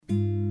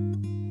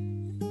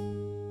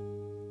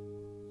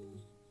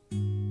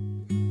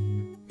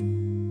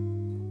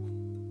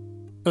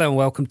Hello and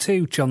welcome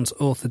to John's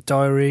Author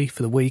Diary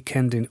for the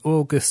weekend in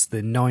August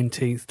the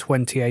 19th,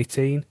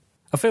 2018.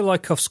 I feel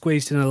like I've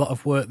squeezed in a lot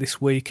of work this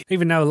week,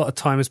 even though a lot of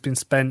time has been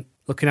spent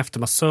looking after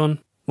my son.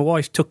 My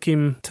wife took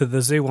him to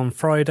the zoo on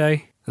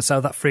Friday, and so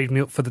that freed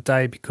me up for the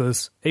day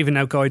because even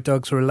though guide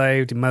dogs are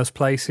allowed in most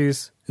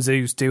places,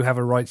 zoos do have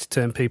a right to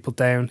turn people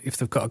down if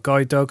they've got a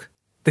guide dog.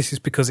 This is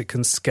because it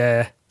can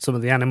scare some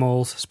of the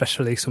animals,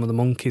 especially some of the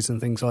monkeys and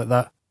things like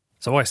that.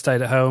 So I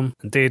stayed at home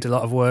and did a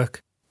lot of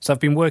work. So I've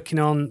been working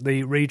on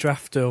the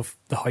redraft of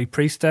The High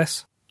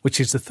Priestess, which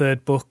is the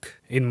third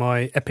book in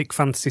my epic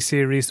fantasy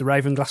series, The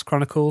Ravenglass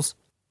Chronicles.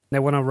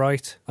 Now when I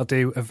write, I'll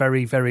do a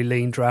very, very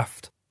lean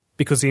draft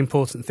because the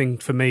important thing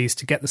for me is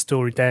to get the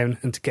story down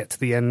and to get to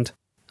the end.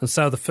 And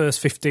so the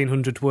first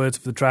 1,500 words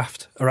of the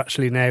draft are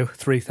actually now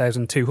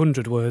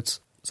 3,200 words.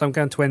 So I'm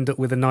going to end up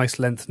with a nice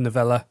length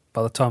novella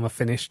by the time I've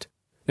finished.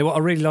 Now what I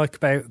really like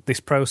about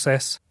this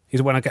process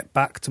is when I get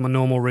back to my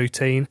normal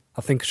routine,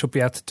 I think I should be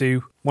able to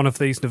do one of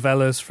these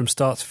novellas from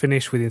start to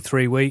finish within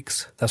 3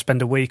 weeks. I'll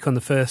spend a week on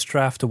the first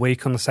draft, a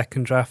week on the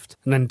second draft,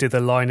 and then do the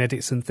line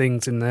edits and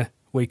things in the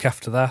week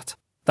after that.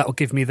 That will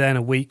give me then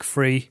a week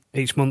free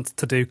each month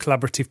to do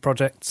collaborative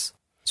projects.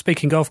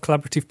 Speaking of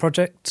collaborative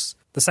projects,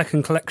 the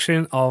second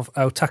collection of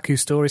Otaku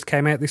stories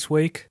came out this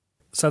week.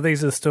 So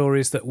these are the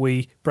stories that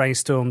we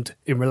brainstormed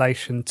in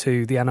relation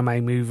to the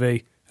anime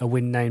movie A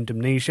Wind Named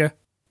Amnesia.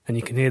 And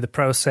you can hear the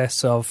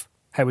process of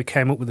how we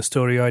came up with the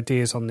story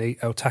ideas on the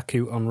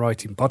Otaku on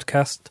Writing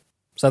podcast.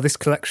 So this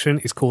collection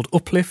is called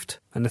Uplift,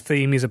 and the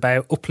theme is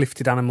about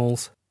uplifted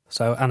animals,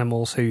 so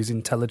animals whose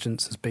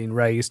intelligence has been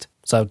raised.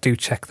 So do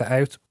check that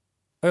out.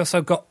 I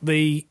also got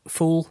The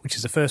Fool, which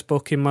is the first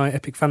book in my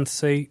epic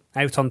fantasy,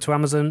 out onto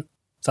Amazon.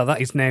 So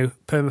that is now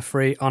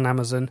perma-free on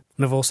Amazon,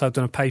 and I've also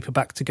done a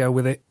paperback to go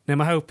with it. Now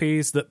my hope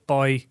is that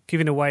by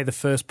giving away the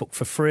first book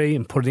for free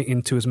and putting it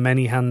into as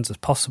many hands as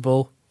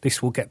possible,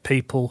 this will get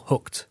people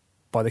hooked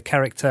by the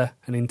character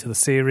and into the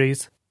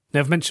series. Now,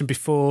 I've mentioned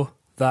before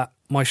that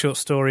my short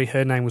story,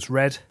 Her Name Was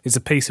Red, is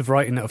a piece of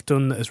writing that I've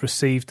done that has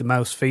received the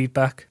most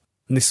feedback.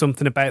 And there's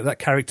something about that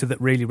character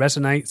that really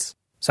resonates.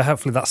 So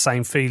hopefully that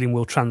same feeling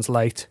will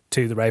translate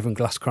to the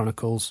Ravenglass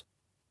Chronicles.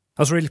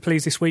 I was really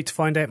pleased this week to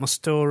find out my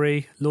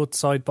story, Lord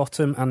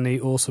Sidebottom and the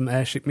Awesome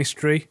Airship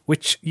Mystery,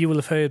 which you will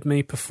have heard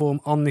me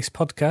perform on this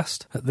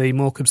podcast at the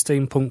Morecambe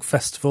Steampunk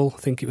Festival.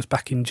 I think it was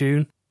back in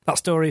June. That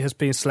story has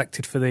been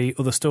selected for the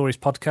Other Stories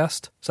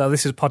podcast. So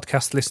this is a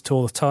podcast listened to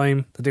all the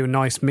time. They do a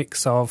nice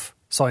mix of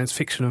science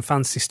fiction and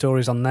fantasy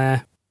stories on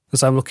there. And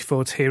so I'm looking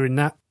forward to hearing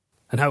that.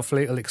 And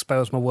hopefully it'll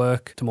expose my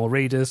work to more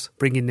readers,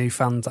 bring in new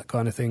fans, that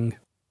kind of thing.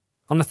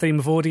 On the theme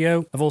of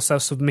audio, I've also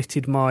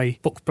submitted my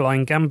book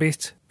Blind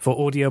Gambit for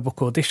audiobook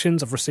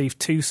auditions. I've received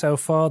 2 so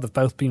far. They've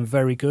both been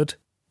very good.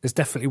 There's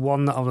definitely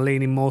one that I'm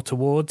leaning more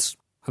towards.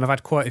 And I've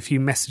had quite a few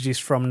messages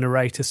from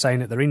narrators saying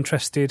that they're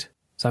interested.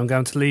 So I'm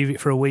going to leave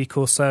it for a week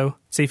or so,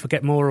 see if I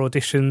get more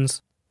auditions,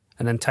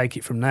 and then take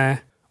it from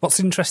there. What's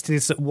interesting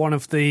is that one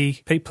of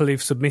the people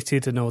who've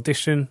submitted an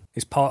audition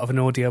is part of an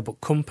audiobook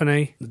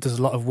company that does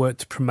a lot of work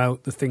to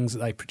promote the things that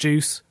they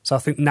produce. So I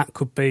think that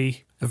could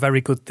be a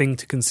very good thing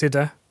to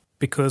consider,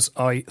 because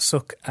I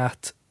suck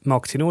at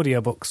marketing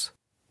audiobooks.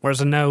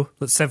 Whereas I know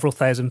that several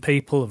thousand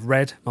people have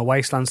read my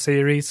Wasteland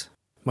series.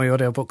 My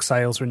audiobook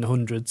sales are in the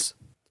hundreds.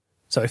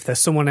 So if there's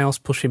someone else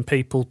pushing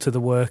people to the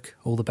work,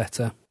 all the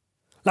better.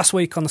 Last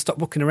week on the Stop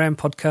Booking Around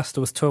podcast, I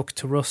was talking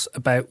to Russ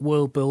about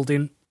world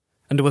building,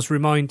 and I was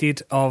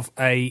reminded of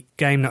a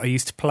game that I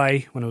used to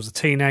play when I was a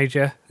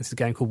teenager. This is a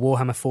game called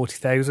Warhammer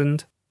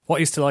 40,000. What I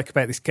used to like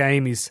about this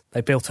game is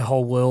they built a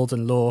whole world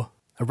and lore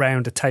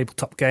around a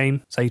tabletop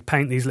game. So you'd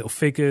paint these little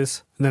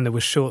figures, and then there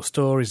was short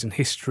stories and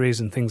histories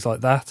and things like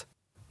that.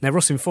 Now,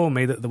 Russ informed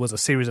me that there was a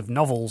series of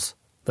novels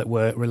that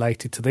were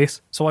related to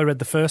this. So I read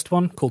the first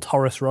one, called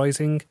Horus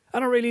Rising,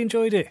 and I really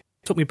enjoyed it.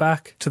 It took me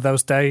back to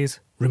those days,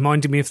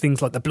 reminded me of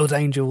things like the Blood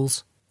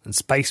Angels and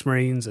Space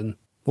Marines and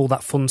all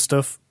that fun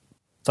stuff.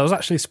 So I was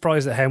actually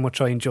surprised at how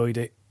much I enjoyed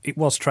it. It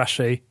was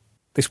trashy.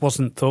 This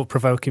wasn't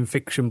thought-provoking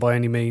fiction by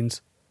any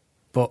means,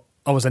 but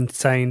I was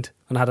entertained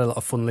and had a lot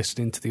of fun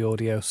listening to the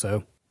audio,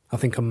 so I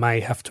think I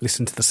may have to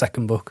listen to the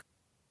second book.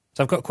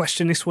 So I've got a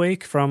question this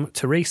week from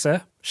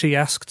Teresa. She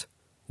asked,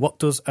 what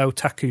does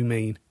otaku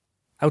mean?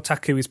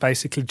 Otaku is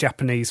basically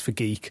Japanese for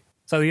geek.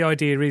 So the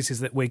idea is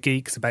that we're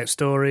geeks about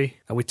story,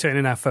 and we're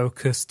turning our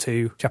focus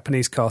to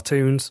Japanese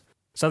cartoons.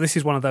 So this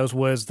is one of those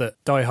words that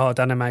die-hard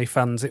anime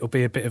fans, it'll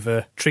be a bit of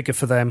a trigger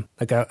for them.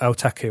 They go,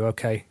 otaku,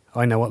 okay,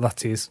 I know what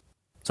that is.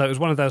 So it was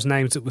one of those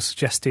names that was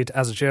suggested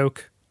as a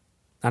joke,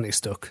 and it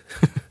stuck.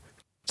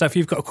 So if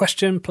you've got a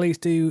question, please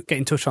do get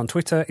in touch on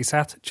Twitter. It's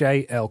at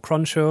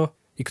JLCronshaw.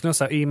 You can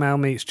also email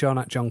me, it's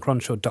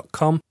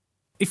john@johncronshaw.com.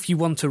 If you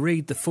want to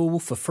read The Fool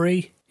for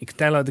free, you can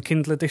download the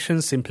Kindle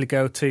edition. Simply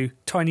go to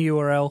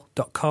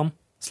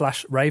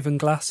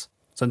tinyurl.com/Ravenglass.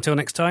 So until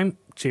next time,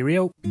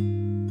 cheerio.